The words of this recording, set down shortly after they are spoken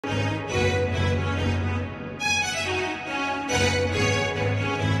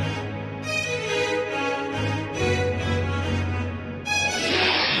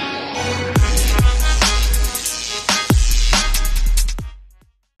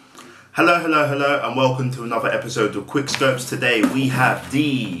Hello, and welcome to another episode of QuickSchopes. Today we have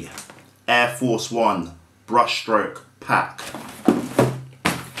the Air Force One brushstroke pack.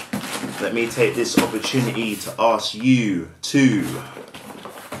 Let me take this opportunity to ask you to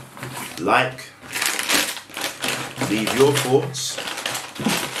like, leave your thoughts,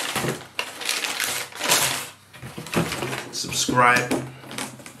 subscribe,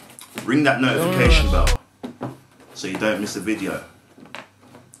 ring that notification bell so you don't miss a video.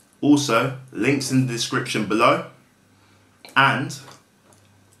 Also, links in the description below and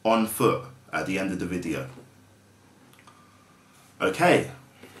on foot at the end of the video. Okay,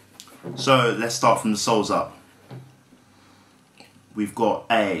 so let's start from the soles up. We've got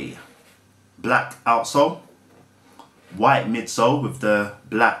a black outsole, white midsole with the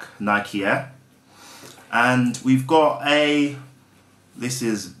black Nike Air, and we've got I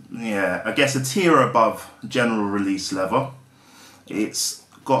guess a tier above general release leather. It's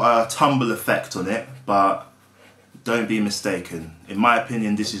got a tumble effect on it, but don't be mistaken. In my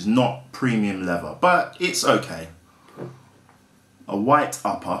opinion, this is not premium leather, but it's okay. A white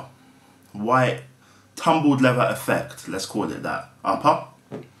upper, white tumbled leather effect, let's call it that, upper.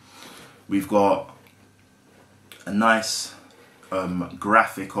 We've got a nice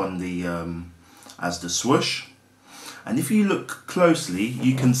graphic on the as the swoosh, and if you look closely,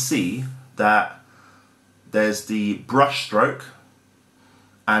 you can see that there's the brush stroke,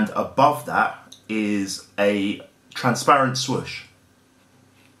 and above that is a transparent swoosh.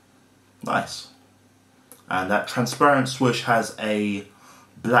 Nice. And that transparent swoosh has a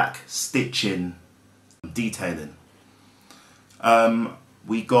black stitching detailing.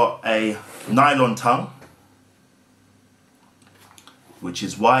 We got a nylon tongue, which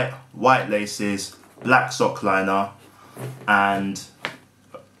is white laces, black sock liner, and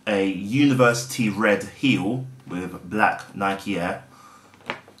a university red heel with black Nike Air.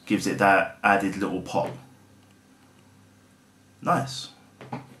 Gives it that added little pop. Nice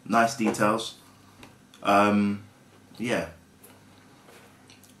details. Yeah,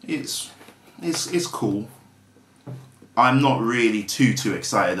 it's cool. I'm not really too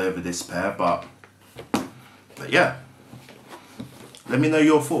excited over this pair, but yeah, let me know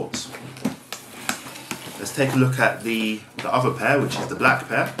your thoughts. Let's take a look at the other pair, which is the black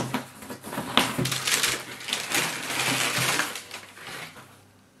pair.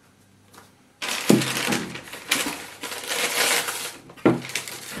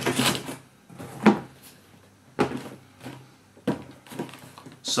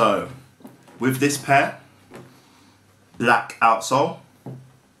 So, with this pair, black outsole,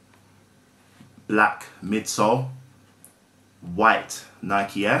 black midsole, white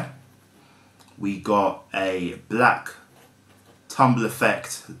Nike Air. We got a black tumble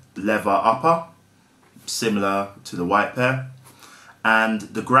effect leather upper, similar to the white pair. And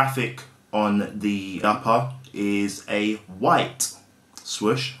the graphic on the upper is a white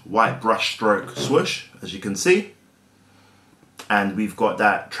swoosh, white brush stroke swoosh, as you can see. And we've got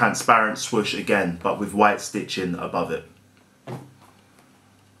that transparent swoosh again, but with white stitching above it.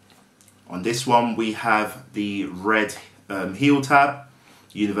 On this one, we have the red heel tab,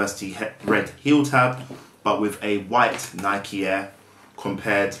 university red heel tab, but with a white Nike Air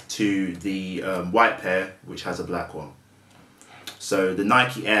compared to the white pair, which has a black one. So the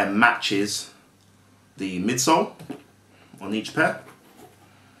Nike Air matches the midsole on each pair.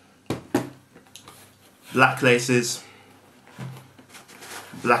 Black laces,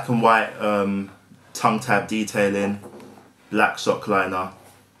 black and white tongue tab detailing, black sock liner.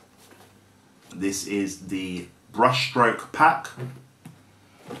 This is the brushstroke pack.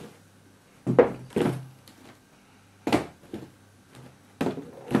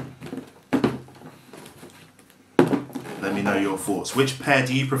 Let me know your thoughts. Which pair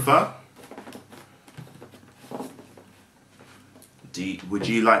do you prefer? Would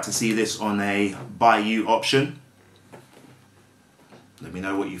you like to see this on a by you option? Let me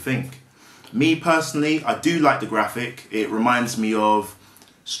know what you think. Me personally, I do like the graphic. It reminds me of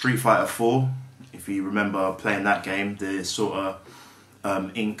Street Fighter 4. If you remember playing that game, the sort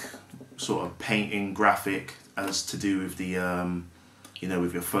of ink, sort of painting graphic as to do with the, you know,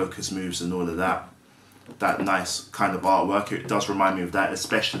 with your focus moves and all of that. That nice kind of artwork. It does remind me of that,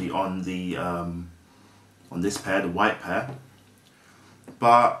 especially on the on this pair, the white pair.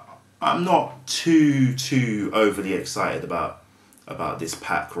 But I'm not too overly excited about this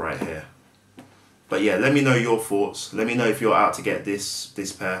pack right here. But yeah, let me know your thoughts. Let me know if you're out to get this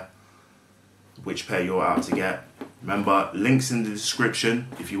pair, which pair you're out to get. Remember, links in the description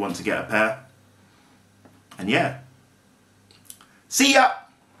if you want to get a pair. And yeah, see ya!